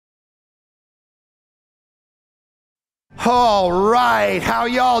All right, how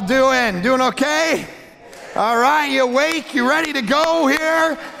y'all doing? Doing okay? All right, you awake? You ready to go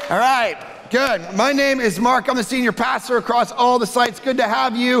here? All right, good. My name is Mark. I'm the senior pastor across all the sites. Good to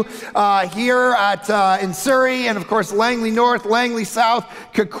have you here in Surrey, and of course Langley North, Langley South,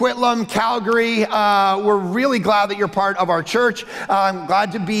 Coquitlam, Calgary. We're really glad that you're part of our church. I'm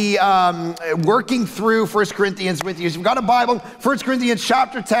glad to be working through 1 Corinthians with you. So you've got a Bible, 1 Corinthians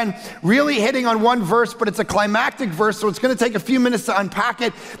chapter 10, really hitting on one verse, but it's a climactic verse, so it's going to take a few minutes to unpack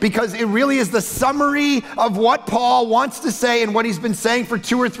it because it really is the summary of what Paul wants to say and what he's been saying for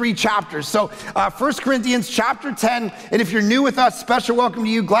 2 or 3 chapters. So 1 Corinthians chapter 10, and if you're new with us, special welcome to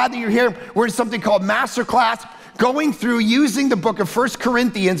you. Glad that you're here. We're in something called Masterclass, going through using the book of 1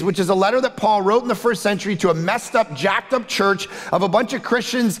 Corinthians, which is a letter that Paul wrote in the first century to a messed up, jacked up church of a bunch of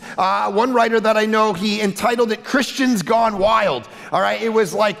Christians. One writer that I know, he entitled it Christians Gone Wild. All right, it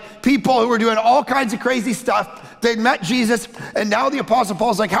was like people who were doing all kinds of crazy stuff. They'd met Jesus, and now the Apostle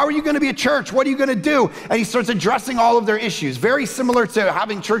Paul's like, how are you going to be a church? What are you going to do? And he starts addressing all of their issues. Very similar to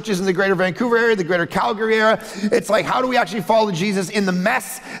having churches in the greater Vancouver area, the greater Calgary area. It's like, how do we actually follow Jesus in the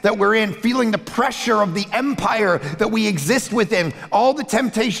mess that we're in, feeling the pressure of the empire that we exist within, all the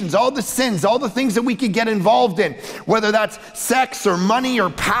temptations, all the sins, all the things that we could get involved in, whether that's sex or money or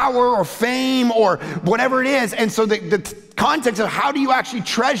power or fame or whatever it is. And so the context of how do you actually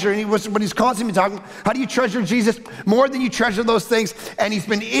treasure, and what he's constantly talking, how do you treasure Jesus more than you treasure those things? And he's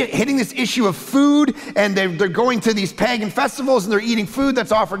been hitting this issue of food, and they're going to these pagan festivals and they're eating food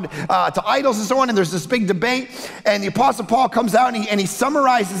that's offered to idols and so on, and there's this big debate, and the Apostle Paul comes out and he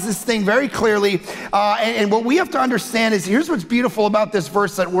summarizes this thing very clearly, and what we have to understand is, here's what's beautiful about this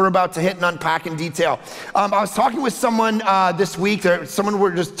verse that we're about to hit and unpack in detail. I was talking with someone this week, someone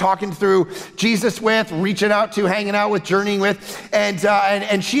we're just talking through Jesus with, reaching out to, hanging out with, journeying with,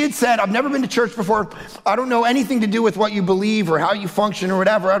 and she had said, I've never been to church before. I don't know anything to do with what you believe or how you function or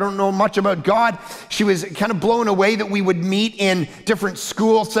whatever. I don't know much about God. She was kind of blown away that we would meet in different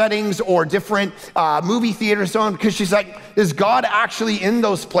school settings or different movie theaters and so on, because she's like, is God actually in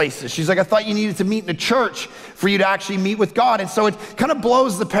those places? She's like, I thought you needed to meet in a church for you to actually meet with God. And so it kind of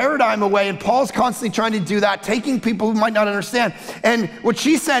blows the paradigm away, and Paul's constantly trying to do that, taking people who might not understand. And what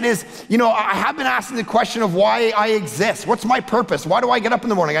she said is, you know, I have been asking the question of why I exist. What's my purpose? Why do I get up in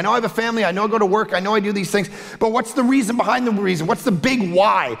the morning? I know I have a family, I know I go to work, I know I do these things, but what's the reason behind the reason? What's the big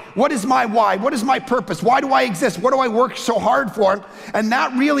why? What is my why? What is my purpose? Why do I exist? What do I work so hard for? And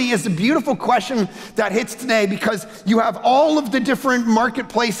that really is a beautiful question that hits today, because you have all of the different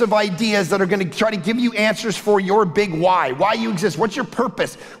marketplace of ideas that are going to try to give you answers for your big why you exist. What's your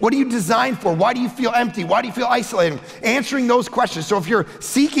purpose? What are you designed for? Why do you feel empty? Why do you feel isolated? Answering those questions. So if you're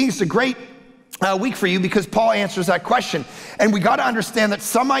seeking, it's a great week for you, because Paul answers that question. And we got to understand that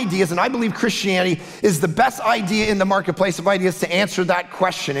some ideas, and I believe Christianity is the best idea in the marketplace of ideas to answer that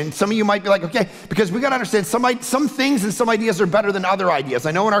question. And some of you might be like, okay, because we got to understand some things and some ideas are better than other ideas.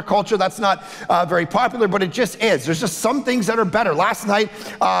 I know in our culture that's not very popular, but it just is. There's just some things that are better. Last night,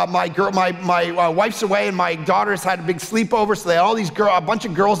 my wife's away and my daughters had a big sleepover, so they had a bunch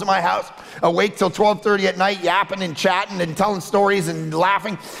of girls at my house awake till 12:30 at night, yapping and chatting and telling stories and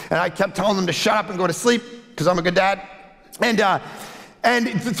laughing. And I kept telling them to shut up and go to sleep, because I'm a good dad.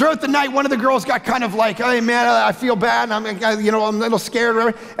 And throughout the night, one of the girls got kind of like, hey man, I feel bad, and I'm a little scared or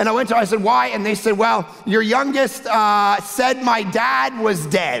whatever. And I went to her, I said, why? And they said, well, your youngest said my dad was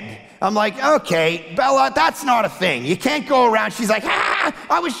dead. I'm like, okay, Bella, that's not a thing. You can't go around. She's like,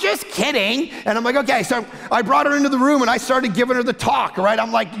 I was just kidding. And I'm like, okay. So I brought her into the room and I started giving her the talk, right?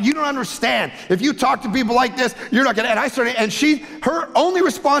 I'm like, you don't understand. If you talk to people like this, you're not gonna, and her only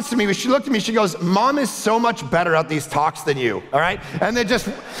response to me was, she looked at me, she goes, Mom is so much better at these talks than you, all right?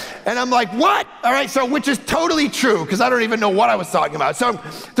 And I'm like, what? All right, so which is totally true, because I don't even know what I was talking about. So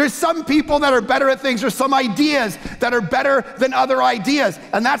there's some people that are better at things, or some ideas that are better than other ideas.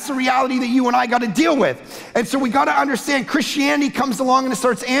 And that's the reality that you and I got to deal with. And so we got to understand, Christianity comes along and it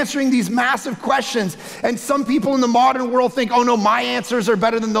starts answering these massive questions. And some people in the modern world think, oh no, my answers are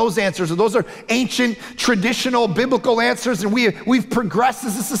better than those answers, or those are ancient, traditional, biblical answers, and we've progressed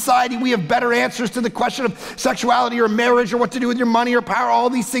as a society. We have better answers to the question of sexuality or marriage or what to do with your money or power, all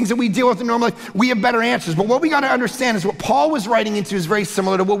these things that we deal with in normally. We have better answers. But what we got to understand is what Paul was writing into is very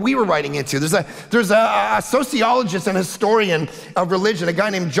similar to what we were writing into. There's a sociologist and historian of religion, a guy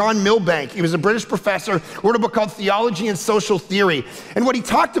named John Milbank. He was a British professor, wrote a book called Theology and Social Theory. And what he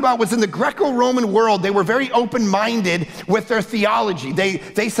talked about was, in the Greco-Roman world, they were very open-minded with their theology.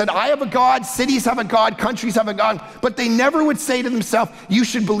 They said, I have a God, cities have a God, countries have a God, but they never would say to themselves, you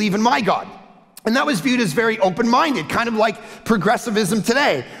should believe in my God. And that was viewed as very open-minded, kind of like progressivism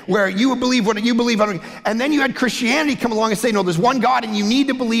today, where you believe what you believe. And then you had Christianity come along and say, no, there's one God and you need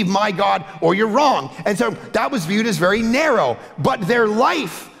to believe my God or you're wrong. And so that was viewed as very narrow. But their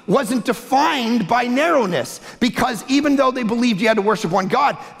life wasn't defined by narrowness, because even though they believed you had to worship one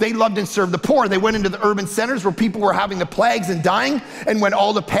God, they loved and served the poor. They went into the urban centers where people were having the plagues and dying, and when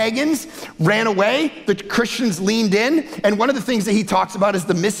all the pagans ran away, the Christians leaned in. And one of the things that he talks about is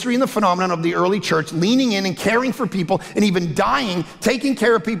the mystery and the phenomenon of the early church leaning in and caring for people, and even dying, taking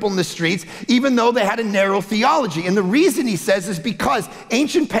care of people in the streets, even though they had a narrow theology. And the reason, he says, is because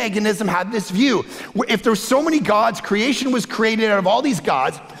ancient paganism had this view. If there were so many gods, creation was created out of all these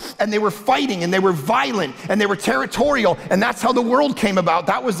gods, and they were fighting, and they were violent, and they were territorial, and that's how the world came about.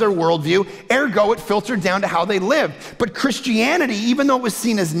 That was their worldview. Ergo, it filtered down to how they lived. But Christianity, even though it was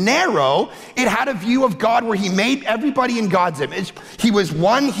seen as narrow, it had a view of God where he made everybody in God's image. He was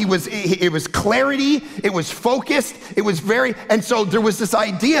one, it was clarity, it was focused, it was and so there was this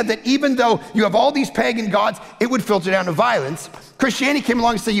idea that even though you have all these pagan gods, it would filter down to violence. Christianity came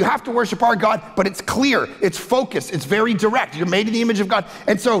along and said, you have to worship our God, but it's clear, it's focused, it's very direct. You're made in the image of God.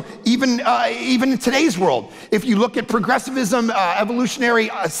 And so even in today's world, if you look at progressivism,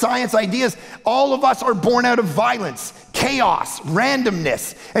 evolutionary science ideas, all of us are born out of violence, chaos,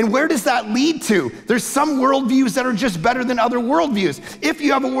 randomness. And where does that lead to? There's some worldviews that are just better than other worldviews. If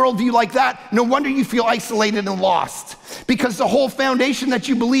you have a worldview like that, no wonder you feel isolated and lost, because the whole foundation that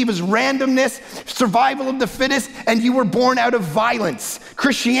you believe is randomness, survival of the fittest, and you were born out of violence.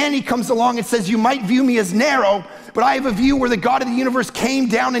 Christianity comes along and says, you might view me as narrow, but I have a view where the God of the universe came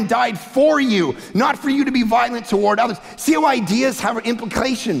down and died for you, not for you to be violent toward others. See how ideas have an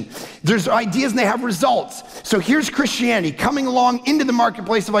implication. There's ideas and they have results. So here's Christianity coming along into the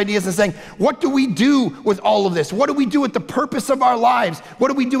marketplace of ideas and saying, what do we do with all of this? What do we do with the purpose of our lives? What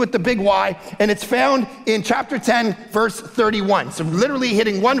do we do with the big why? And it's found in chapter 10, verse 31. So literally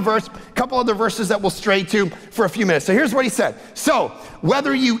hitting one verse, a couple other verses that we'll stray to for a few minutes. So here's what he said. So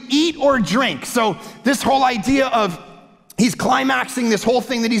whether you eat or drink, so this whole idea of he's climaxing this whole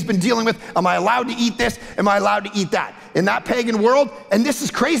thing that he's been dealing with. Am I allowed to eat this? Am I allowed to eat that? In that pagan world, and this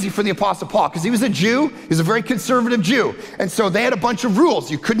is crazy for the Apostle Paul, because he was a Jew, he was a very conservative Jew. And so they had a bunch of rules.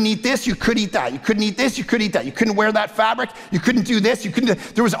 You couldn't eat this, you could eat that. You couldn't eat this, you could eat that. You couldn't wear that fabric, you couldn't do this, you couldn't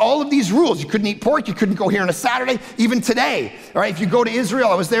there was all of these rules. You couldn't eat pork, you couldn't go here on a Saturday, even today. All right, if you go to Israel,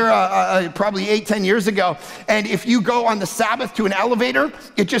 I was there probably 8-10 years ago, and if you go on the Sabbath to an elevator,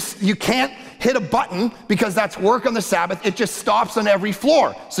 you can't hit a button because that's work on the Sabbath. It just stops on every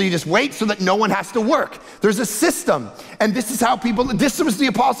floor. So you just wait so that no one has to work. There's a system. And this is how this was the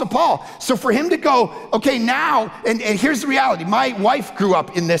Apostle Paul. So for him to go, okay, now, and here's the reality. My wife grew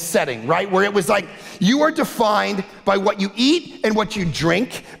up in this setting, right? Where it was like, you are defined by what you eat and what you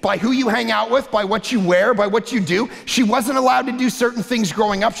drink, by who you hang out with, by what you wear, by what you do. She wasn't allowed to do certain things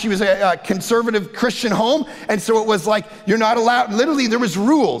growing up. She was a conservative Christian home. And so it was like, you're not allowed, literally there was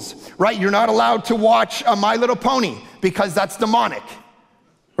rules, right? You're not allowed to watch My Little Pony because that's demonic,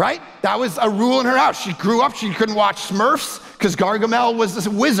 right? That was a rule in her house. She grew up, she couldn't watch Smurfs because Gargamel was this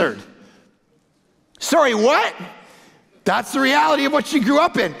wizard. Sorry, what? That's the reality of what she grew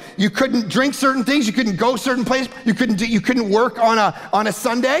up in. You couldn't drink certain things, you couldn't go certain places, you couldn't work on a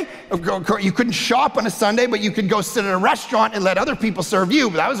Sunday, you couldn't shop on a Sunday, but you could go sit at a restaurant and let other people serve you,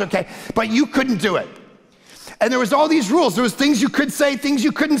 but that was okay. But you couldn't do it. And there was all these rules. There was things you could say, things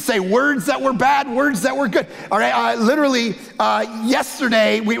you couldn't say, words that were bad, words that were good. All right, literally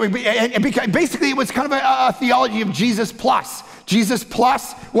yesterday, basically it was kind of a theology of Jesus plus. Jesus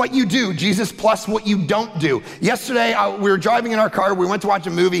plus what you do, Jesus plus what you don't do. Yesterday, we were driving in our car, we went to watch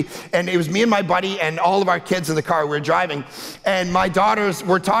a movie, and it was me and my buddy and all of our kids in the car, we were driving, and my daughters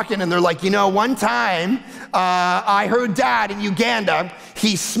were talking, and they're like, you know, one time, I heard Dad in Uganda,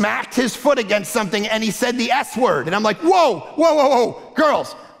 he smacked his foot against something, and he said the S word, and I'm like, whoa, whoa, whoa, whoa,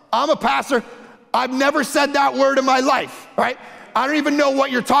 girls, I'm a pastor, I've never said that word in my life, all right? I don't even know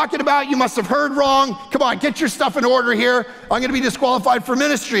what you're talking about. You must have heard wrong. Come on, get your stuff in order here. I'm gonna be disqualified for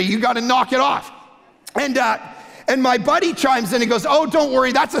ministry. You gotta knock it off. And my buddy chimes in and goes, oh, don't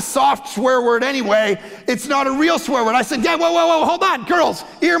worry, that's a soft swear word anyway. It's not a real swear word. I said, yeah, whoa, whoa, whoa, hold on, girls,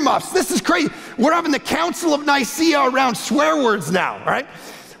 earmuffs. This is crazy. We're having the Council of Nicaea around swear words now, all right?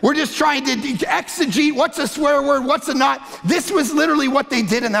 We're just trying to exegete what's a swear word, what's a not. This was literally what they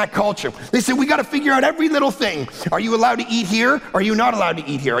did in that culture. They said, we got to figure out every little thing. Are you allowed to eat here? Are you not allowed to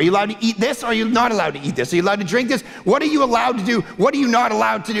eat here? Are you allowed to eat this? Are you not allowed to eat this? Are you allowed to drink this? What are you allowed to do? What are you not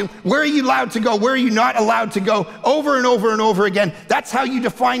allowed to do? Where are you allowed to go? Where are you not allowed to go? Over and over and over again. That's how you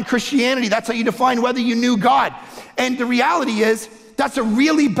define Christianity. That's how you define whether you knew God. And the reality is, that's a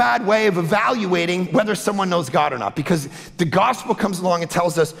really bad way of evaluating whether someone knows God or not, because the gospel comes along and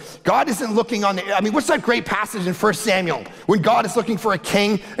tells us God isn't looking on the, what's that great passage in 1 Samuel when God is looking for a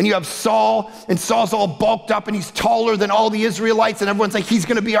king and you have Saul, and Saul's all bulked up and he's taller than all the Israelites, and everyone's like, he's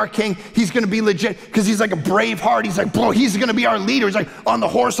gonna be our king, he's gonna be legit, because he's like a brave heart, he's like, bro, he's gonna be our leader, he's like on the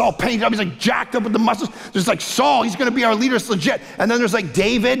horse all painted up, he's like jacked up with the muscles, there's like Saul, he's gonna be our leader, it's legit. And then there's like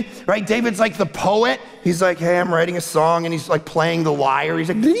David, right? David's like the poet, he's like, hey, I'm writing a song, and he's like playing the lyre. He's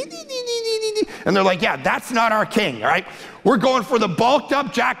like, and they're like, yeah, that's not our king, all right? We're going for the bulked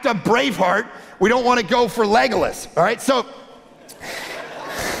up, jacked up Braveheart. We don't want to go for Legolas, all right? So,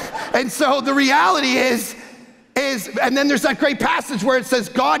 and so the reality is, and then there's that great passage where it says,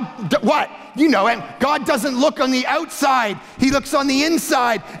 God, what? You know, and God doesn't look on the outside, he looks on the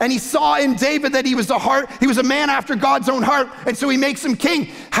inside. And he saw in David that he was a man after God's own heart, and so he makes him king.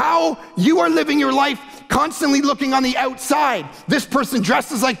 How you are living your life constantly looking on the outside. This person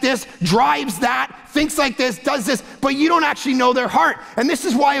dresses like this, drives that, thinks like this, does this, but you don't actually know their heart. And this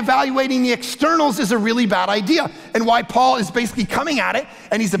is why evaluating the externals is a really bad idea, and why Paul is basically coming at it,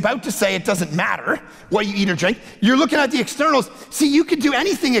 and he's about to say it doesn't matter what you eat or drink. You're looking at the externals. See, you could do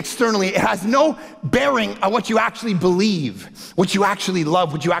anything externally. It has no bearing on what you actually believe, what you actually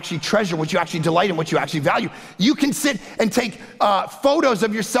love, what you actually treasure, what you actually delight in, what you actually value. You can sit and take photos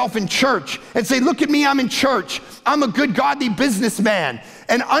of yourself in church and say, look at me, I'm in church. I'm a good, godly businessman.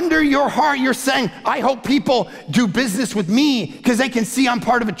 And under your heart, you're saying, I hope people do business with me because they can see I'm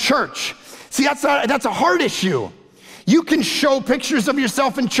part of a church. See, that's a heart issue. You can show pictures of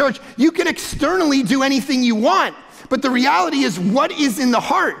yourself in church. You can externally do anything you want. But the reality is, what is in the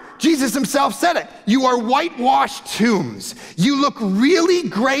heart? Jesus himself said it. You are whitewashed tombs. You look really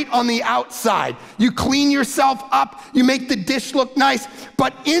great on the outside. You clean yourself up. You make the dish look nice.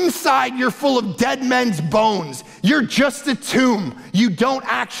 But inside, you're full of dead men's bones. You're just a tomb. You don't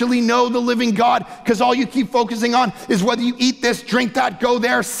actually know the living God, because all you keep focusing on is whether you eat this, drink that, go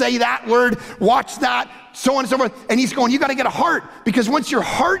there, say that word, watch that, so on and so forth. And he's going, you got to get a heart, because once your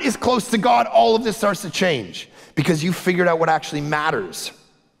heart is close to God, all of this starts to change, because you figured out what actually matters.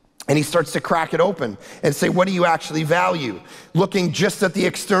 And he starts to crack it open and say, what do you actually value? Looking just at the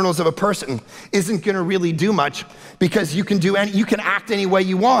externals of a person isn't going to really do much, because you can act any way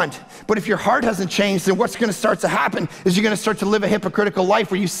you want. But if your heart hasn't changed, then what's going to start to happen is you're going to start to live a hypocritical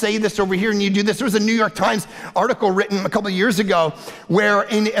life where you say this over here and you do this. There was a New York Times article written a couple of years ago where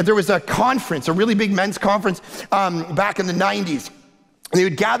there was a conference, a really big men's conference back in the 90s. And they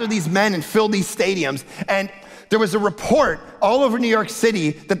would gather these men and fill these stadiums. And there was a report all over New York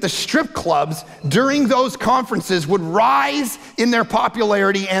City that the strip clubs during those conferences would rise in their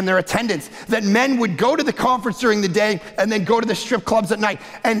popularity and their attendance, that men would go to the conference during the day and then go to the strip clubs at night.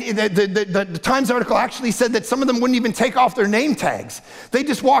 And the Times article actually said that some of them wouldn't even take off their name tags. They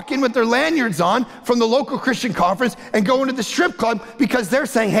just walk in with their lanyards on from the local Christian conference and go into the strip club, because they're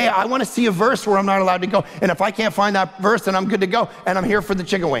saying, hey, I want to see a verse where I'm not allowed to go. And if I can't find that verse, then I'm good to go. And I'm here for the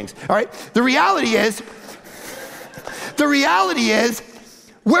chicken wings, all right? The reality is,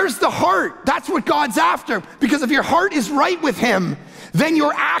 where's the heart? That's what God's after. Because if your heart is right with him, then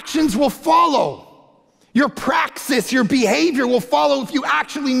your actions will follow. Your praxis, your behavior will follow if you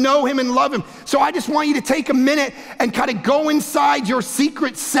actually know him and love him. So I just want you to take a minute and kind of go inside your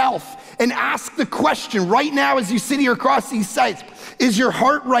secret self and ask the question right now as you sit here across these sites. Is your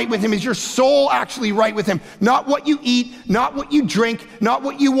heart right with him? Is your soul actually right with him? Not what you eat, not what you drink, not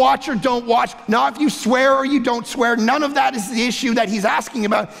what you watch or don't watch, not if you swear or you don't swear. None of that is the issue that he's asking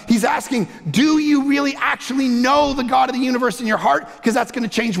about. He's asking, do you really actually know the God of the universe in your heart? Because that's going to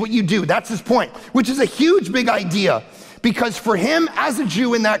change what you do. That's his point, which is a huge, big idea. Because for him, as a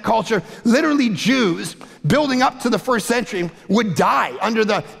Jew in that culture, literally Jews building up to the first century would die under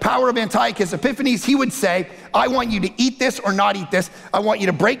the power of Antiochus Epiphanes. He would say, I want you to eat this or not eat this. I want you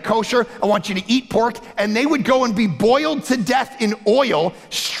to break kosher. I want you to eat pork. And they would go and be boiled to death in oil,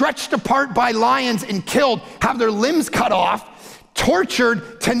 stretched apart by lions and killed, have their limbs cut off,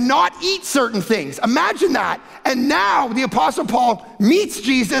 tortured to not eat certain things. Imagine that. And now the Apostle Paul meets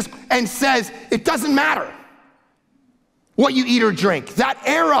Jesus and says, it doesn't matter what you eat or drink. That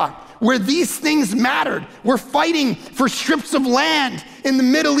era where these things mattered, where fighting for strips of land in the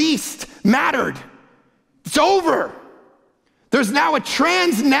Middle East mattered. It's over. There's now a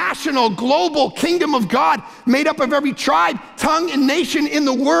transnational, global kingdom of God made up of every tribe, tongue, and nation in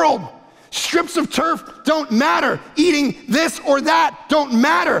the world. Strips of turf don't matter. Eating this or that don't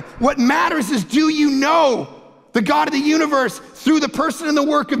matter. What matters is, do you know the God of the universe through the person and the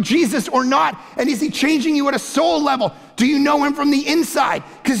work of Jesus or not? And is he changing you at a soul level? Do you know him from the inside?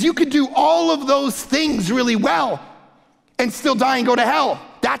 Because you could do all of those things really well and still die and go to hell.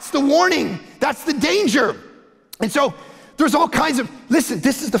 That's the warning. That's the danger. And so there's all kinds of, listen,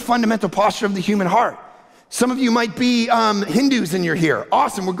 this is the fundamental posture of the human heart. Some of you might be Hindus and you're here.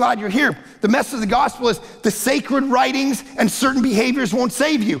 Awesome, we're glad you're here. The message of the gospel is the sacred writings and certain behaviors won't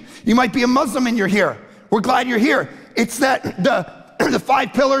save you. You might be a Muslim and you're here. We're glad you're here. It's that the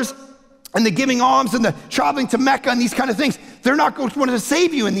 5 pillars and the giving alms and the traveling to Mecca and these kind of things, they're not going to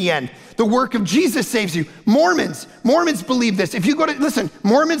save you in the end. The work of Jesus saves you. Mormons believe this. If you go to, listen,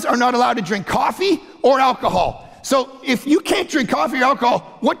 Mormons are not allowed to drink coffee or alcohol. So if you can't drink coffee or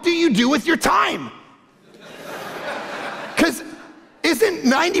alcohol, what do you do with your time? Because isn't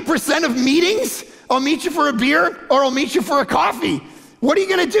 90% of meetings, I'll meet you for a beer or I'll meet you for a coffee? What are you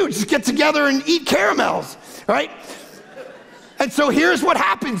gonna do? Just get together and eat caramels, right? And so here's what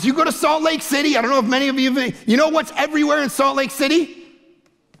happens. You go to Salt Lake City. I don't know if many of you know what's everywhere in Salt Lake City?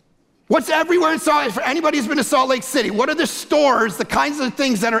 What's everywhere in Salt Lake? For anybody who's been to Salt Lake City, what are the stores, the kinds of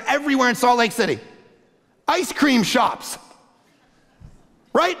things that are everywhere in Salt Lake City? Ice cream shops.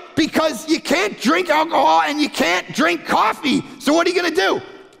 Right? Because you can't drink alcohol and you can't drink coffee. So what are you gonna do?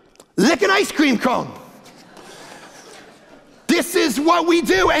 Lick an ice cream cone. This is what we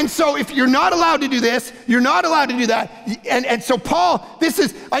do. And so if you're not allowed to do this, you're not allowed to do that. And so Paul, this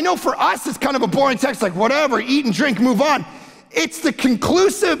is, I know for us it's kind of a boring text, like whatever, eat and drink, move on. It's the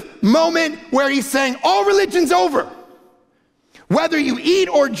conclusive moment where he's saying all religion's over. Whether you eat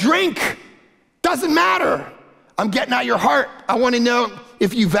or drink, doesn't matter. I'm getting at your heart. I wanna know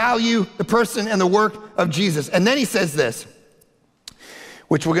if you value the person and the work of Jesus. And then he says this,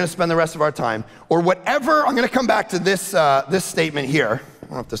 which we're gonna spend the rest of our time, or whatever, I'm gonna come back to this, this statement here. I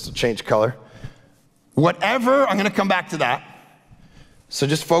don't know if this will change color. Whatever, I'm gonna come back to that. So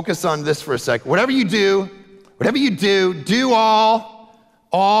just focus on this for a sec. Whatever you do, do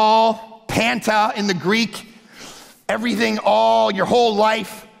all, panta in the Greek, everything, all, your whole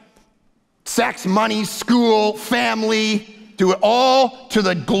life, sex, money, school, family, do it all to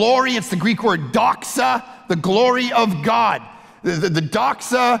the glory, it's the Greek word doxa, the glory of God. The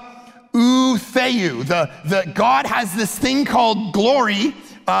doxa ou theou, the God has this thing called glory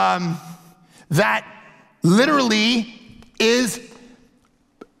that literally is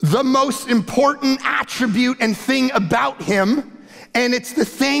the most important attribute and thing about him, and it's the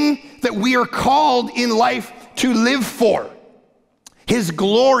thing that we are called in life to live for. His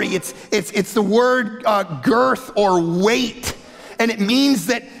glory, it's the word girth or weight, and it means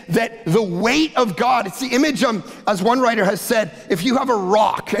that the weight of God, it's the image, as one writer has said, if you have a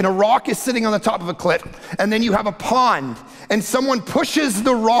rock, and a rock is sitting on the top of a cliff, and then you have a pond, and someone pushes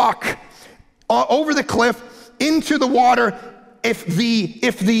the rock over the cliff into the water, if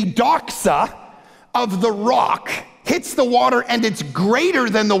the doxa of the rock hits the water and it's greater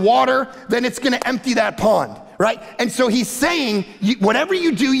than the water, then it's gonna empty that pond. Right? And so he's saying, whatever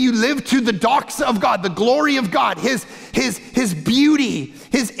you do, you live to the doxa of God, the glory of God, his beauty,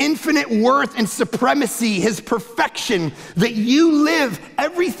 his infinite worth and supremacy, his perfection, that you live,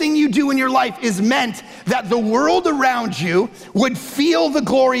 everything you do in your life is meant that the world around you would feel the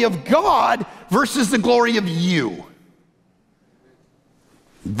glory of God versus the glory of you.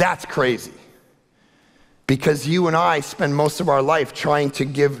 That's crazy. Because you and I spend most of our life trying to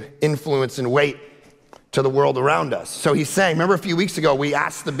give influence and weight to the world around us. So he's saying, remember a few weeks ago, we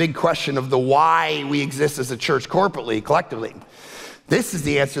asked the big question of the why we exist as a church corporately, collectively. This is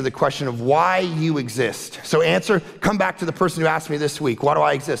the answer to the question of why you exist. So come back to the person who asked me this week, why do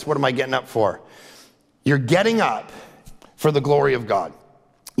I exist? What am I getting up for? You're getting up for the glory of God.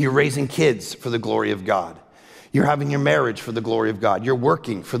 You're raising kids for the glory of God. You're having your marriage for the glory of God. You're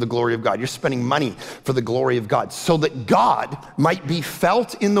working for the glory of God. You're spending money for the glory of God so that God might be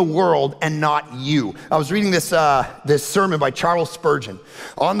felt in the world and not you. I was reading this sermon by Charles Spurgeon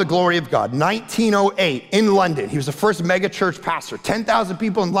on the glory of God, 1908 in London. He was the first mega church pastor, 10,000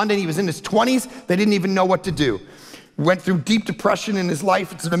 people in London. He was in his 20s. They didn't even know what to do. Went through deep depression in his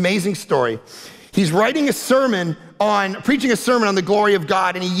life. It's an amazing story. He's preaching a sermon on the glory of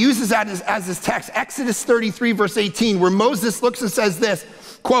God, and he uses that as his text, Exodus 33, verse 18, where Moses looks and says this,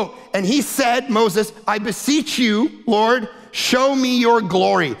 quote, and he said, Moses, I beseech you, Lord, show me your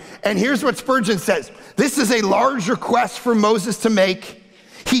glory. And here's what Spurgeon says. This is a large request for Moses to make.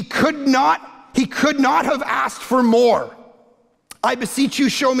 He could not have asked for more. I beseech you,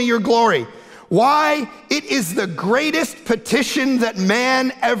 show me your glory. Why? It is the greatest petition that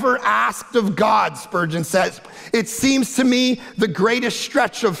man ever asked of God, Spurgeon says. It seems to me the greatest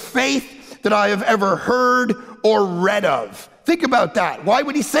stretch of faith that I have ever heard or read of. Think about that. Why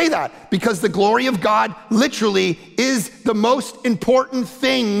would he say that? Because the glory of God literally is the most important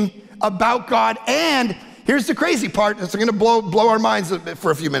thing about God, and here's the crazy part. It's going to blow our minds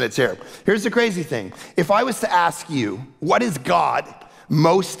for a few minutes here. Here's the crazy thing. If I was to ask you, what is God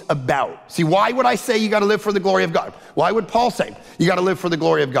most about? See, why would I say you got to live for the glory of God? Why would Paul say you got to live for the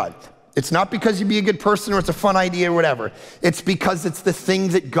glory of God? It's not because you be a good person or it's a fun idea or whatever. It's because it's the thing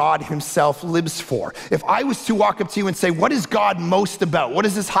that God himself lives for. If I was to walk up to you and say, what is God most about? What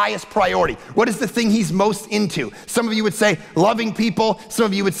is his highest priority? What is the thing he's most into? Some of you would say loving people. Some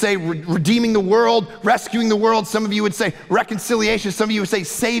of you would say redeeming the world, rescuing the world. Some of you would say reconciliation. Some of you would say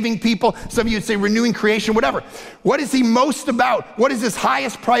saving people. Some of you would say renewing creation, whatever. What is he most about? What is his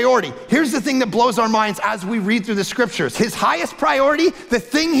highest priority? Here's the thing that blows our minds as we read through the scriptures. His highest priority, the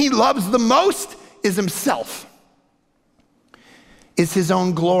thing he loves the most, is himself, is his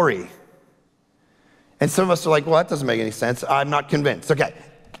own glory. And some of us are like, well, that doesn't make any sense. I'm not convinced. Okay,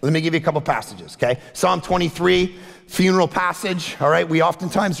 let me give you a couple passages, okay? Psalm 23, funeral passage, all right? We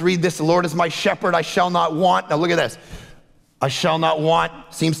oftentimes read this, the Lord is my shepherd, I shall not want. Now look at this. I shall not want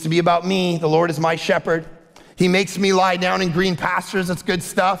seems to be about me. The Lord is my shepherd. He makes me lie down in green pastures. That's good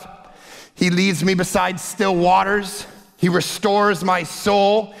stuff. He leads me beside still waters. He restores my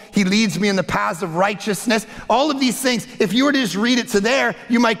soul. He leads me in the paths of righteousness. All of these things, if you were to just read it to there,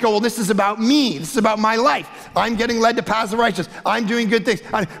 you might go, well, this is about me. This is about my life. I'm getting led to paths of righteousness. I'm doing good things.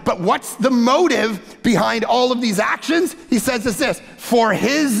 But what's the motive behind all of these actions? He says it's this, for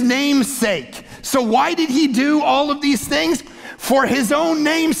his name's sake. So why did he do all of these things? For his own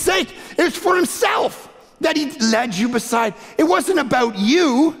name's sake. It's for himself that he led you beside. It wasn't about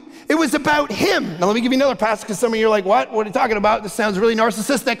you. It was about him. Now let me give you another passage because some of you are like, what? What are you talking about? This sounds really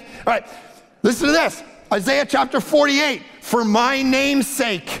narcissistic. All right, listen to this. Isaiah chapter 48. For my name's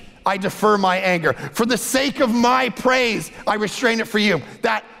sake, I defer my anger. For the sake of my praise, I restrain it for you,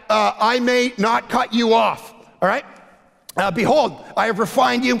 that I may not cut you off. All right? Behold, I have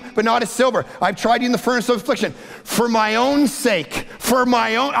refined you, but not as silver. I've tried you in the furnace of affliction. For my own sake, for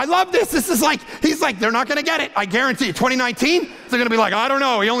my own, I love this. This is like, he's like, they're not gonna get it. I guarantee you, 2019, they're gonna be like, I don't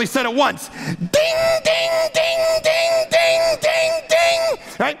know, he only said it once. Ding, ding, ding, ding, ding, ding, ding.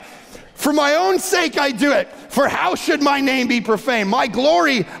 Right? For my own sake I do it. For how should my name be profaned? My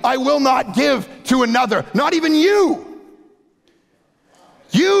glory I will not give to another, not even you.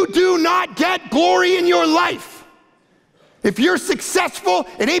 You do not get glory in your life. If you're successful,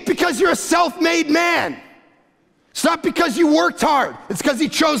 it ain't because you're a self-made man. It's not because you worked hard. It's because he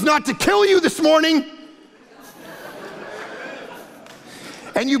chose not to kill you this morning.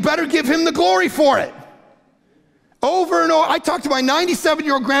 And you better give him the glory for it. Over and over. I talked to my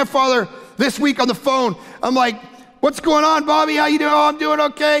 97-year-old grandfather this week on the phone. I'm like, what's going on, Bobby? How you doing? Oh, I'm doing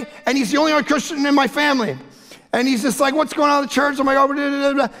okay. And he's the only other Christian in my family. And he's just like, what's going on in the church? I'm like, oh, blah,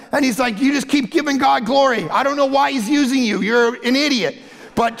 blah, blah. And he's like, you just keep giving God glory. I don't know why he's using you. You're an idiot.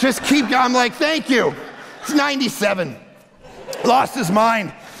 But just keep, I'm like, thank you. He's 97. Lost his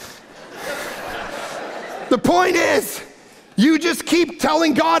mind. The point is, you just keep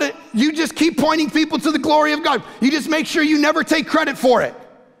telling God it. You just keep pointing people to the glory of God. You just make sure you never take credit for it.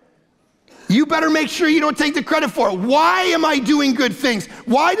 You better make sure you don't take the credit for it. Why am I doing good things?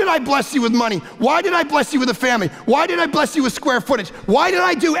 Why did I bless you with money? Why did I bless you with a family? Why did I bless you with square footage? Why did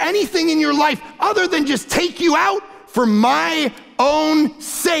I do anything in your life other than just take you out for my own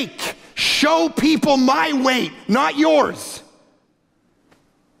sake? Show people my weight, not yours.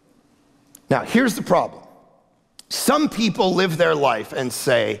 Now, here's the problem. Some people live their life and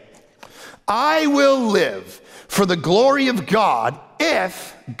say, I will live for the glory of God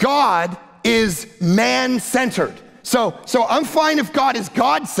if God is man-centered. So I'm fine if God is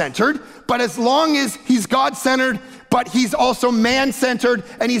God-centered, but as long as he's God-centered, but he's also man-centered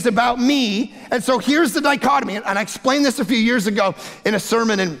and he's about me. And so here's the dichotomy. And I explained this a few years ago in a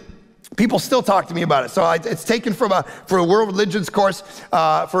sermon, and people still talk to me about it. So it's taken from a world religions course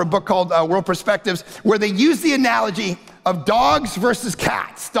for a book called World Perspectives, where they use the analogy of dogs versus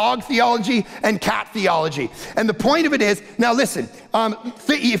cats, dog theology and cat theology. And the point of it is, now listen,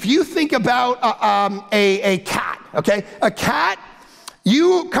 if you think about a cat, okay? A cat,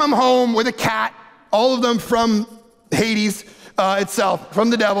 you come home with a cat, all of them from Hades itself, from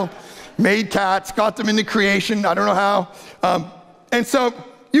the devil, made cats, got them into creation, I don't know how. And so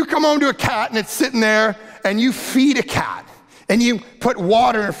you come home to a cat and it's sitting there and you feed a cat. And you put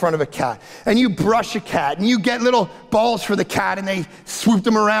water in front of a cat, and you brush a cat, and you get little balls for the cat, and they swoop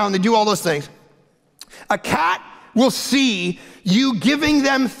them around, they do all those things. A cat will see you giving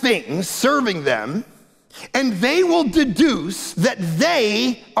them things, serving them, and they will deduce that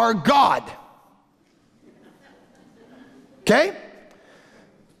they are God. Okay?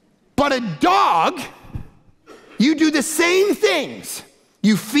 But a dog, you do the same things.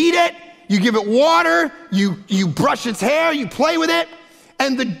 You feed it, you give it water, you brush its hair, you play with it,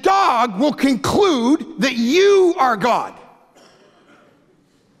 and the dog will conclude that you are God.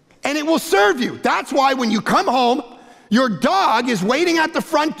 And it will serve you. That's why when you come home, your dog is waiting at the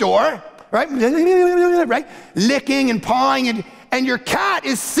front door, right? Right? Licking and pawing, and your cat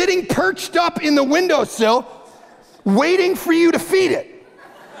is sitting perched up in the windowsill, waiting for you to feed it.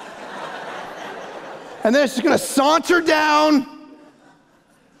 And then it's just gonna saunter down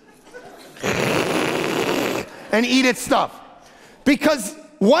and eat its stuff. Because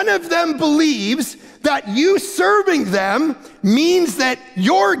one of them believes that you serving them means that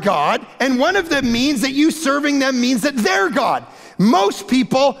you're God, and one of them means that you serving them means that they're God. Most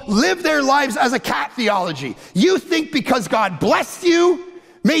people live their lives as a cat theology. You think because God blessed you,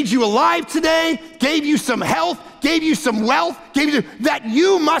 made you alive today, gave you some health, gave you some wealth, that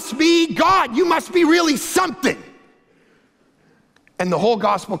you must be God. You must be really something. And the whole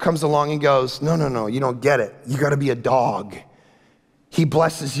gospel comes along and goes, no, you don't get it. You gotta be a dog. He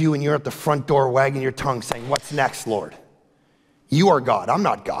blesses you and you're at the front door wagging your tongue saying, what's next, Lord? You are God, I'm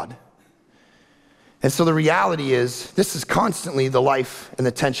not God. And so the reality is, this is constantly the life and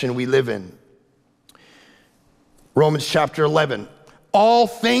the tension we live in. Romans chapter 11. All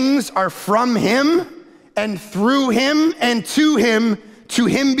things are from him and through him and to him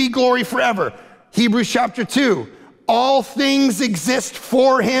be glory forever. Hebrews chapter 2. All things exist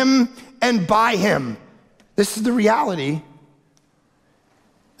for him and by him. This is the reality.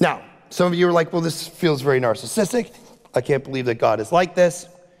 Now, some of you are like, well, this feels very narcissistic. I can't believe that God is like this.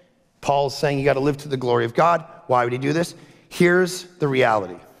 Paul's saying you got to live to the glory of God. Why would he do this? Here's the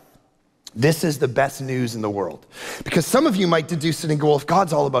reality. This is the best news in the world. Because some of you might deduce it and go, well, if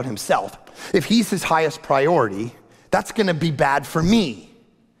God's all about himself, if he's his highest priority, that's going to be bad for me.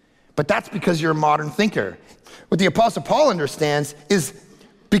 But that's because you're a modern thinker. What the Apostle Paul understands is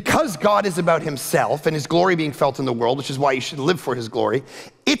because God is about himself and his glory being felt in the world, which is why you should live for his glory,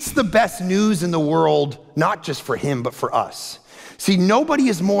 it's the best news in the world, not just for him, but for us. See, nobody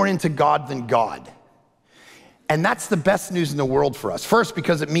is more into God than God. And that's the best news in the world for us. First,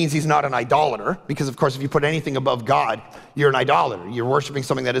 because it means he's not an idolater. Because, of course, if you put anything above God, you're an idolater. You're worshiping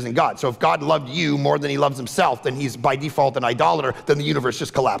something that isn't God. So if God loved you more than he loves himself, then he's by default an idolater. Then the universe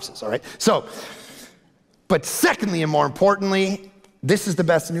just collapses, all right? So, but secondly, and more importantly, this is the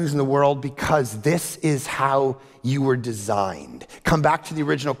best news in the world because this is how you were designed. Come back to the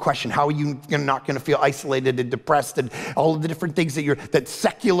original question. How are you not going to feel isolated and depressed and all of the different things that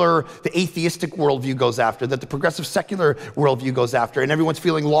secular, the atheistic worldview goes after, that the progressive secular worldview goes after, and everyone's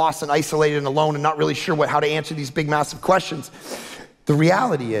feeling lost and isolated and alone and not really sure how to answer these big, massive questions. The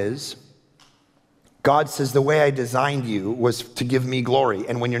reality is, God says the way I designed you was to give me glory.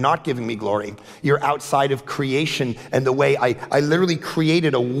 And when you're not giving me glory, you're outside of creation and the way I literally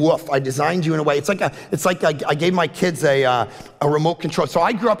created a woof. I designed you in a way. It's like I gave my kids a remote control. So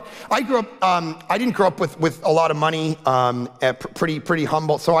I didn't grow up with a lot of money, pretty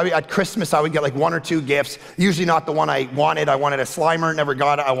humble. So at Christmas, I would get like 1 or 2 gifts, usually not the one I wanted. I wanted a Slimer, never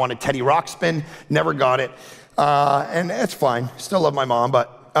got it. I wanted Teddy Ruxpin, never got it. And it's fine. Still love my mom,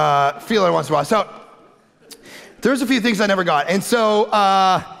 but feel it once in a while. So there's a few things I never got. And so,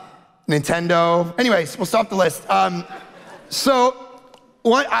 Nintendo. Anyways, we'll stop the list.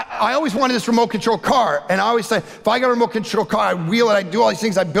 I always wanted this remote control car. And I always say, if I got a remote control car, I'd wheel it, I'd do all these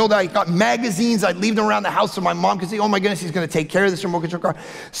things, I'd build it, I got magazines, I'd leave them around the house so my mom could see, oh my goodness, he's gonna take care of this remote control car.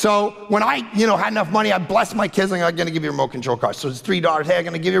 So when I had enough money, I blessed my kids, and I'm gonna give you a remote control car. So it's $3, hey, I'm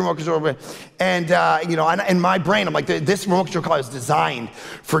gonna give you a remote control car. And in my brain, I'm like, this remote control car is designed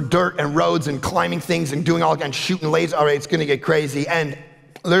for dirt and roads and climbing things and doing all kinds, shooting lasers, all right, it's gonna get crazy. And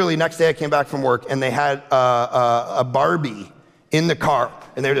literally next day I came back from work and they had a Barbie in the car,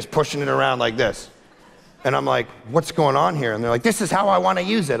 and they're just pushing it around like this. And I'm like, what's going on here? And they're like, this is how I want to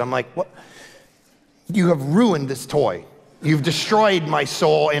use it. I'm like, what? You have ruined this toy. You've destroyed my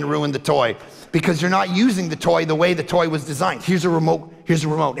soul and ruined the toy because you're not using the toy the way the toy was designed. Here's a remote,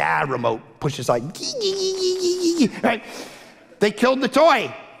 remote, push aside. Right? They killed the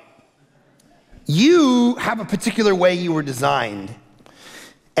toy. You have a particular way you were designed.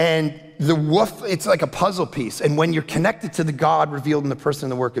 And the woof, it's like a puzzle piece. And when you're connected to the God revealed in the person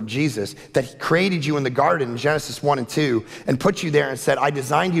and the work of Jesus, that he created you in the garden in Genesis 1 and 2, and put you there and said, I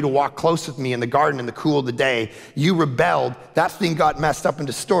designed you to walk close with me in the garden in the cool of the day. You rebelled. That thing got messed up and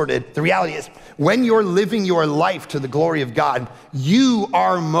distorted. The reality is, when you're living your life to the glory of God, you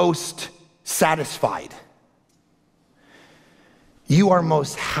are most satisfied. You are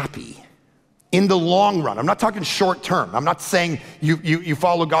most happy. in the long run. I'm not talking short term. I'm not saying you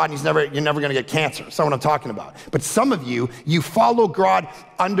follow God and you're never gonna get cancer. That's not what I'm talking about. But some of you follow God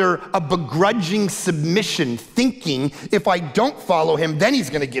under a begrudging submission, thinking if I don't follow him, then he's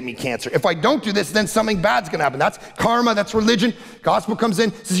gonna give me cancer. If I don't do this, then something bad's gonna happen. That's karma, that's religion. Gospel comes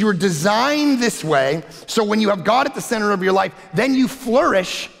in, says you were designed this way, so when you have God at the center of your life, then you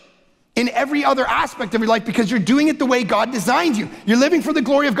flourish in every other aspect of your life because you're doing it the way God designed you. You're living for the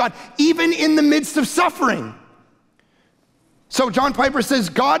glory of God, even in the midst of suffering. So John Piper says,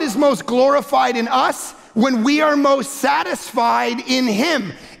 God is most glorified in us when we are most satisfied in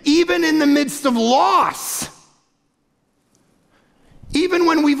him, even in the midst of loss. Even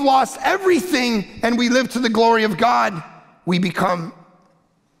when we've lost everything and we live to the glory of God, we become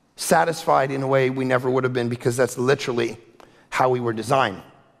satisfied in a way we never would have been, because that's literally how we were designed.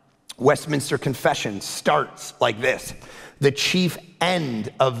 Westminster Confession starts like this: the chief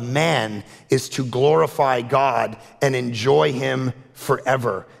end of man is to glorify God and enjoy him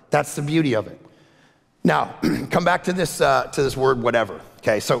forever. That's the beauty of it. Now, come back to this word whatever.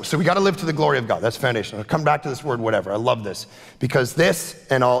 Okay, so we got to live to the glory of God. That's foundational. Come back to this word whatever. I love this, because this,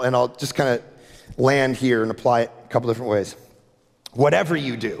 and I'll just kind of land here and apply it a couple different ways. Whatever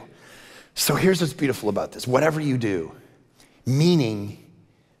you do. So here's what's beautiful about this. Whatever you do, meaning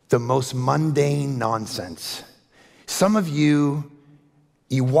the most mundane nonsense. Some of you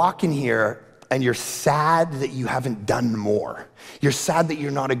walk in here and you're sad that you haven't done more. You're sad that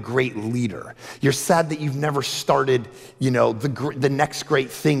you're not a great leader. You're sad that you've never started, the next great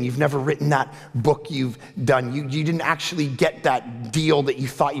thing. You've never written that book you've done. You didn't actually get that deal that you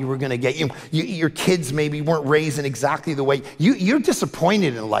thought you were gonna get. Your kids maybe weren't raised in exactly the way. You're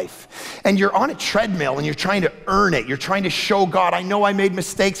disappointed in life. And you're on a treadmill and you're trying to earn it. You're trying to show God, I know I made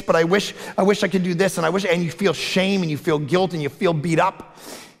mistakes, but I wish I could do this, and you feel shame and you feel guilt and you feel beat up.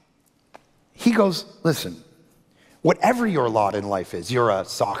 He goes, listen, whatever your lot in life is, you're a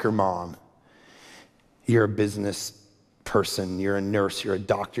soccer mom, you're a business person, you're a nurse, you're a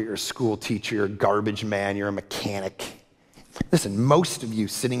doctor, you're a school teacher, you're a garbage man, you're a mechanic. Listen, most of you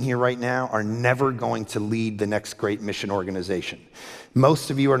sitting here right now are never going to lead the next great mission organization.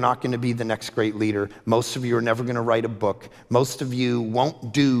 Most of you are not going to be the next great leader. Most of you are never going to write a book. Most of you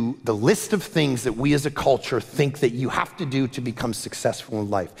won't do the list of things that we as a culture think that you have to do to become successful in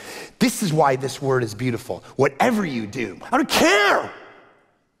life. This is why this word is beautiful. Whatever you do, I don't care.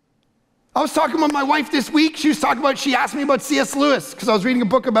 I was talking with my wife this week. She asked me about C.S. Lewis, because I was reading a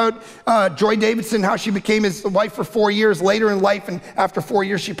book about Joy Davidson, how she became his wife for 4 years later in life, and after 4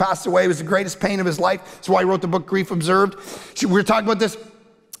 years she passed away. It was the greatest pain of his life. That's why I wrote the book Grief Observed. We were talking about this,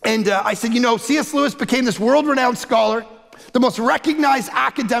 and I said, C.S. Lewis became this world-renowned scholar, the most recognized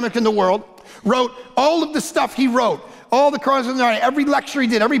academic in the world, wrote all of the stuff he wrote, all the Chronicles of Narnia, every lecture he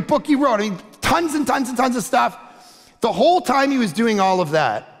did, every book he wrote, tons and tons and tons of stuff. The whole time he was doing all of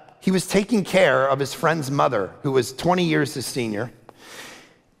that, he was taking care of his friend's mother, who was 20 years his senior,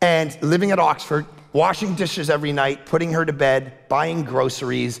 and living at Oxford, washing dishes every night, putting her to bed, buying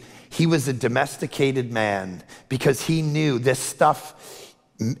groceries. He was a domesticated man because he knew this stuff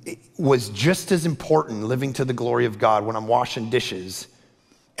was just as important, living to the glory of God, when I'm washing dishes,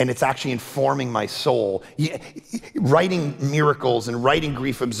 and it's actually informing my soul. Writing Miracles and writing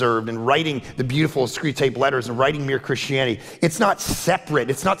Grief Observed and writing the beautiful Screwtape Letters and writing Mere Christianity, it's not separate.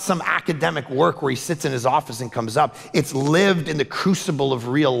 It's not some academic work where he sits in his office and comes up. It's lived in the crucible of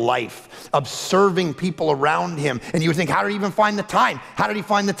real life, of serving people around him. And you would think, how did he even find the time? How did he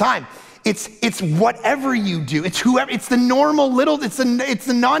find the time? It's whatever you do. It's whoever. It's the normal little. It's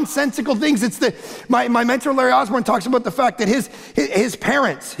the nonsensical things. My mentor Larry Osborne talks about the fact that his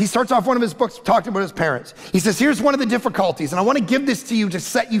parents. He starts off one of his books talking about his parents. He says, here's one of the difficulties, and I want to give this to you to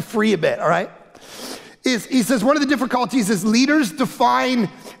set you free a bit. All right. He says one of the difficulties is leaders define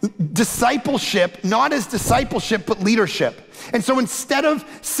discipleship not as discipleship but leadership. And so instead of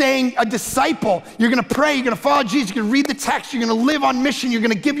saying a disciple, you're gonna pray, you're gonna follow Jesus, you're gonna read the text, you're gonna live on mission, you're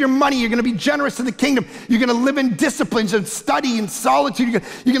gonna give your money, you're gonna be generous to the kingdom, you're gonna live in disciplines and study and solitude,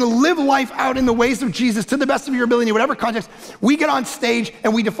 you're gonna live life out in the ways of Jesus to the best of your ability, whatever context. We get on stage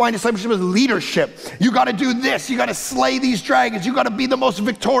and we define discipleship as leadership. You gotta do this, you gotta slay these dragons, you gotta be the most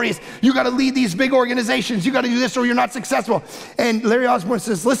victorious, you gotta lead these big organizations, you gotta do this or you're not successful. And Larry Osborne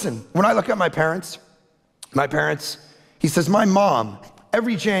says, listen, when I look at my parents, he says, my mom,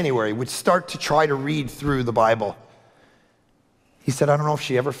 every January, would start to try to read through the Bible. He said, I don't know if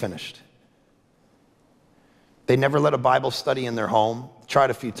she ever finished. They never let a Bible study in their home.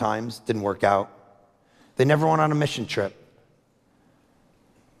 Tried a few times, didn't work out. They never went on a mission trip.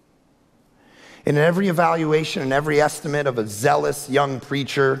 And in every evaluation and every estimate of a zealous young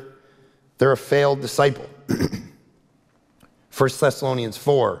preacher, They're a failed disciple. 1 Thessalonians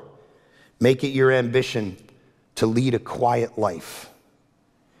 4, make it your ambition to lead a quiet life.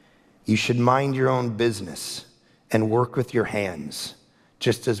 You should mind your own business and work with your hands,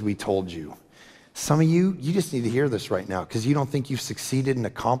 just as we told you. Some of you just need to hear this right now because you don't think you've succeeded and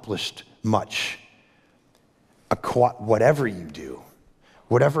accomplished much. Whatever you do,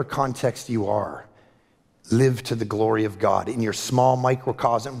 whatever context you are, live to the glory of God in your small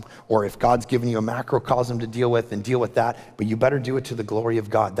microcosm, or if God's given you a macrocosm to deal with, then deal with that, but you better do it to the glory of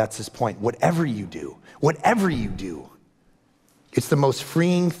God. That's his point. Whatever you do, it's the most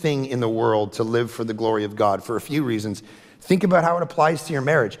freeing thing in the world to live for the glory of God for a few reasons. Think about how it applies to your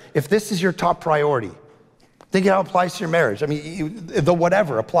marriage. If this is your top priority, think how it applies to your marriage. I mean, the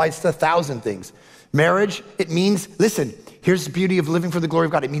whatever applies to 1,000 things. Marriage, it means, listen, here's the beauty of living for the glory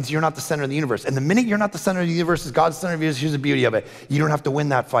of God. It means you're not the center of the universe. And the minute you're not the center of the universe, is God's center of the universe, here's the beauty of it. You don't have to win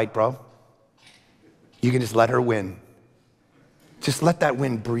that fight, bro. You can just let her win. Just let that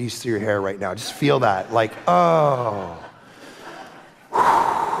wind breeze through your hair right now. Just feel that, like, oh.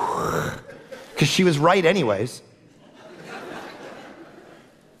 Because she was right anyways.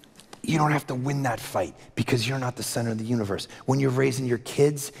 You don't have to win that fight because you're not the center of the universe. When you're raising your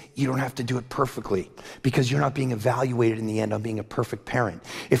kids, you don't have to do it perfectly because you're not being evaluated in the end on being a perfect parent.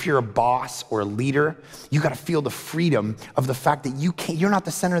 If you're a boss or a leader, you got to feel the freedom of the fact that you're not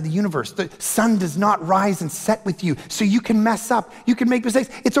the center of the universe. The sun does not rise and set with you, so you can mess up. You can make mistakes.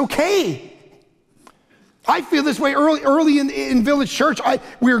 It's okay. I feel this way early in Village Church.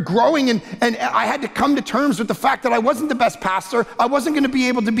 We were growing and I had to come to terms with the fact that I wasn't the best pastor. I wasn't going to be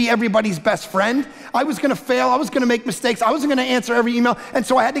able to be everybody's best friend. I was going to fail. I was going to make mistakes. I wasn't going to answer every email. And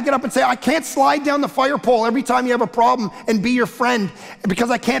so I had to get up and say, I can't slide down the fire pole every time you have a problem and be your friend because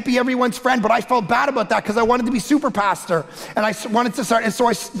I can't be everyone's friend. But I felt bad about that because I wanted to be super pastor and I wanted to start. And so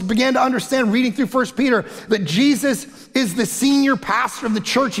I began to understand reading through 1 Peter that Jesus is the senior pastor of the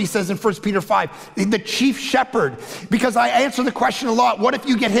church, he says in 1 Peter 5, the chief shepherd. Because I answer the question a lot, what if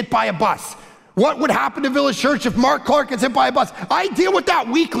you get hit by a bus? What would happen to Village Church if Mark Clark gets hit by a bus? I deal with that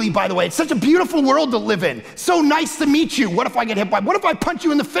weekly, by the way. It's such a beautiful world to live in. So nice to meet you. What if I get hit by, what if I punch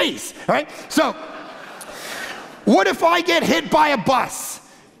you in the face? All right? So, what if I get hit by a bus?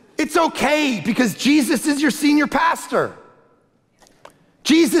 It's okay because Jesus is your senior pastor.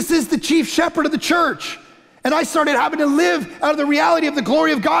 Jesus is the chief shepherd of the church. And I started having to live out of the reality of the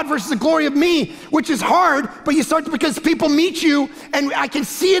glory of God versus the glory of me, which is hard, but you start to, because people meet you, and I can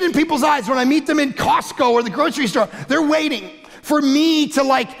see it in people's eyes when I meet them in Costco or the grocery store. They're waiting for me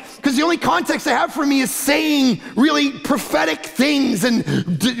to because the only context they have for me is saying really prophetic things and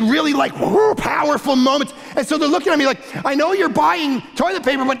really powerful moments. And so they're looking at me like, I know you're buying toilet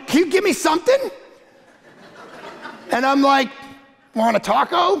paper, but can you give me something? And I'm like, want a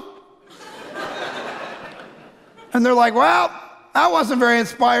taco? And they're like, well, that wasn't very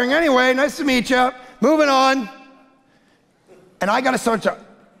inspiring anyway. Nice to meet you. Moving on. And I got to start to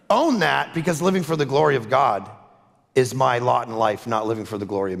own that because living for the glory of God is my lot in life, not living for the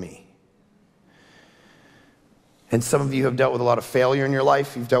glory of me. And some of you have dealt with a lot of failure in your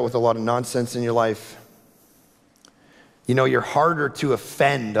life. You've dealt with a lot of nonsense in your life. You know, you're harder to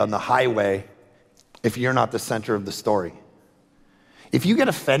offend on the highway if you're not the center of the story. If you get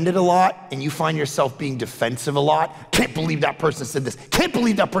offended a lot and you find yourself being defensive a lot, can't believe that person said this, can't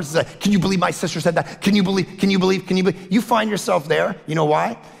believe that person said, can you believe my sister said that? Can you believe? You find yourself there. You know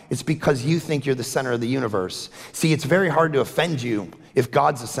why? It's because you think you're the center of the universe. See, it's very hard to offend you if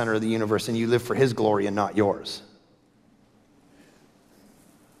God's the center of the universe and you live for his glory and not yours.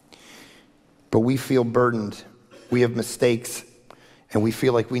 But we feel burdened. We have mistakes and we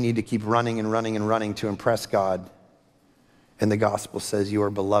feel like we need to keep running and running and running to impress God. And the gospel says you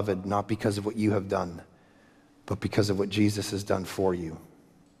are beloved not because of what you have done, but because of what Jesus has done for you.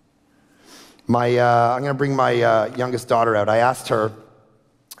 I'm going to bring my youngest daughter out. I asked her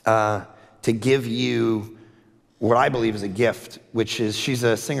to give you what I believe is a gift, which is she's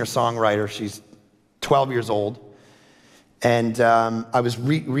a singer-songwriter. She's 12 years old. And I was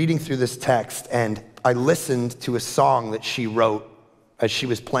reading through this text, and I listened to a song that she wrote as she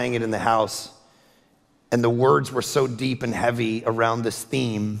was playing it in the house. And the words were so deep and heavy around this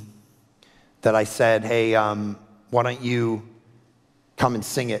theme that I said, hey, why don't you come and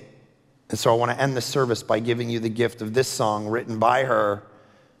sing it? And so I want to end the service by giving you the gift of this song written by her.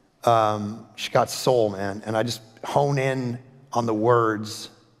 She got soul, man. And I just hone in on the words.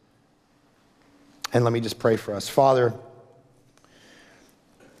 And let me just pray for us. Father,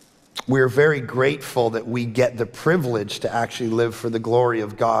 we're very grateful that we get the privilege to actually live for the glory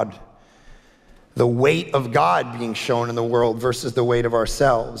of God. the weight of God being shown in the world versus the weight of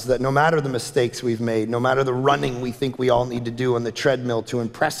ourselves. That no matter the mistakes we've made, no matter the running we think we all need to do on the treadmill to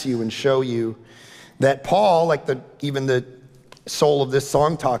impress you and show you, that Paul, like even the soul of this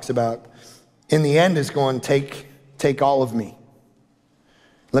song talks about, in the end is going, take all of me.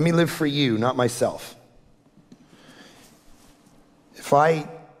 Let me live for you, not myself. If I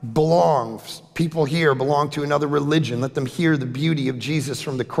belong, people here belong to another religion, let them hear the beauty of Jesus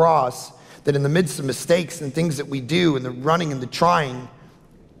from the cross, that in the midst of mistakes and things that we do and the running and the trying,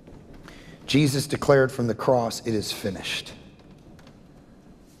 Jesus declared from the cross, it is finished.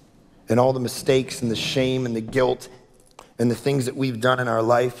 And all the mistakes and the shame and the guilt and the things that we've done in our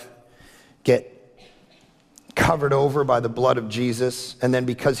life get covered over by the blood of Jesus. And then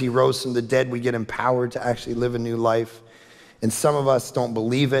because he rose from the dead, we get empowered to actually live a new life. And some of us don't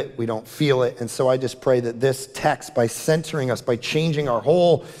believe it, we don't feel it. And so I just pray that this text, by centering us, by changing our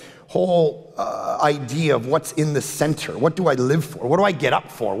whole idea of what's in the center, what do I live for? What do I get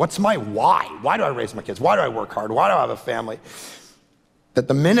up for? What's my why? Why do I raise my kids? Why do I work hard? Why do I have a family? That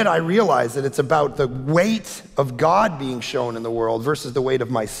the minute I realize that it's about the weight of God being shown in the world versus the weight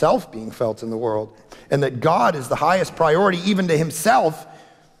of myself being felt in the world, and that God is the highest priority even to himself,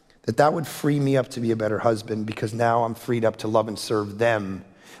 that would free me up to be a better husband, because now I'm freed up to love and serve them,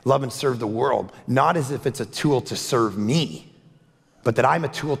 love and serve the world, not as if it's a tool to serve me, but that I'm a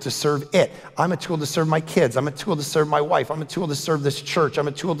tool to serve it. I'm a tool to serve my kids. I'm a tool to serve my wife. I'm a tool to serve this church. I'm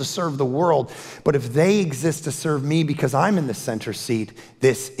a tool to serve the world. But if they exist to serve me because I'm in the center seat,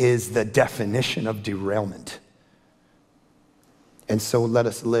 this is the definition of derailment. And so let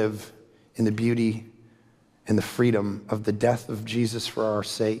us live in the beauty and the freedom of the death of Jesus for our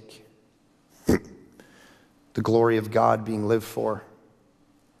sake, the glory of God being lived for,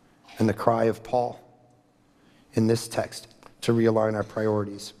 and the cry of Paul in this text to realign our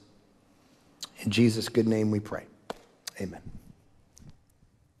priorities. In Jesus' good name we pray. Amen.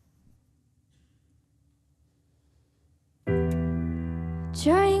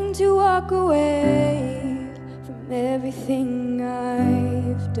 Trying to walk away from everything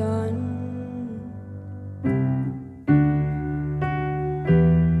I've done.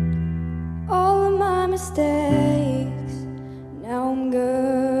 All of my mistakes, now I'm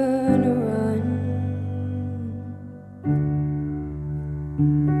gonna run.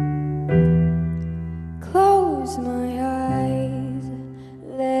 Close my eyes,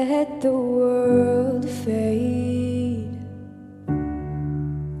 let the world fade.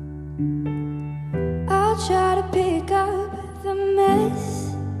 I'll try to pick up the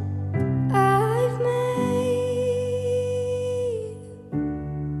mess I've made.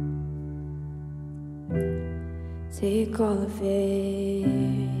 Take all of it,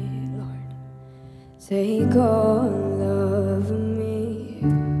 Lord. Take all of me.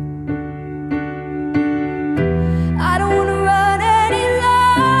 I don't want to run any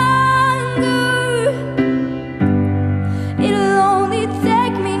longer. It'll only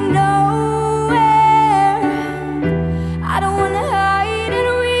take me nowhere. I don't want to hide and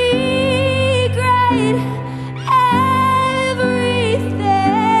regret everything.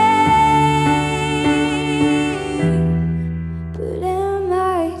 But am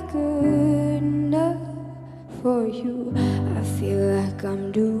I good enough for you? I feel like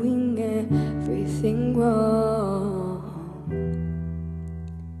I'm doing everything wrong.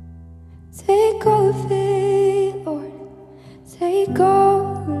 Take all of it, Lord. Take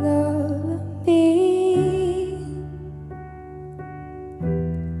all of me.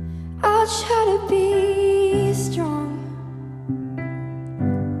 I'll try to be strong.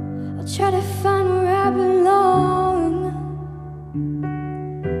 I'll try to find where I belong.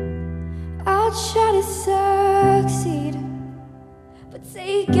 I'll try to succeed, but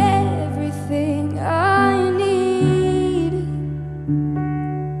take everything I need.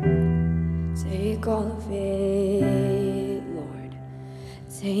 Take all of it, Lord.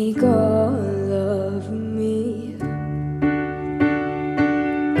 Take all of me.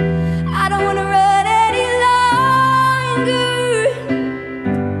 I don't want to run any longer.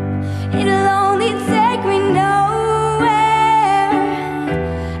 It'll only take me nowhere.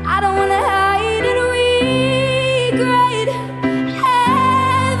 I don't want to hide and regret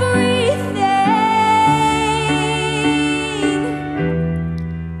everything.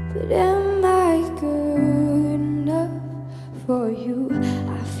 But am I good enough for you?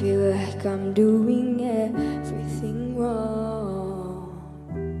 I feel like I'm doing everything wrong.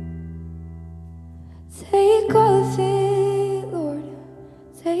 Take all of it, Lord.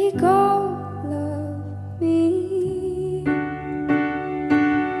 Take all of me.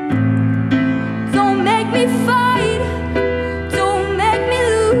 Don't make me fight. Don't make me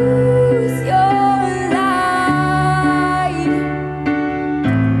lose your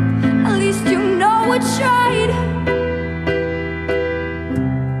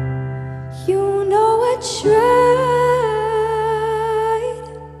tried.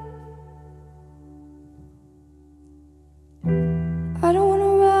 I don't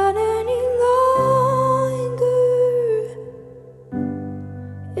wanna run any longer.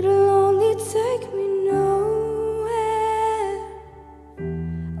 It'll only take me nowhere.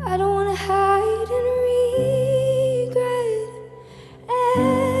 I don't wanna hide and regret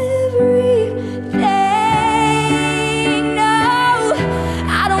everything. No,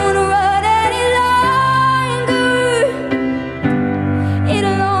 I don't wanna run any longer.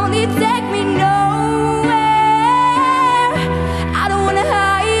 It'll only take me nowhere. I don't wanna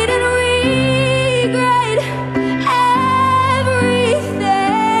hide and regret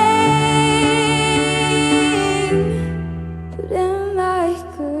everything. But am I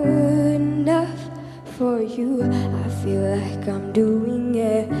good enough for you? I feel like I'm doing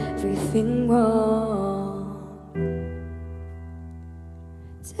everything wrong.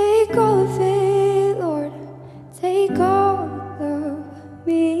 Take all of it.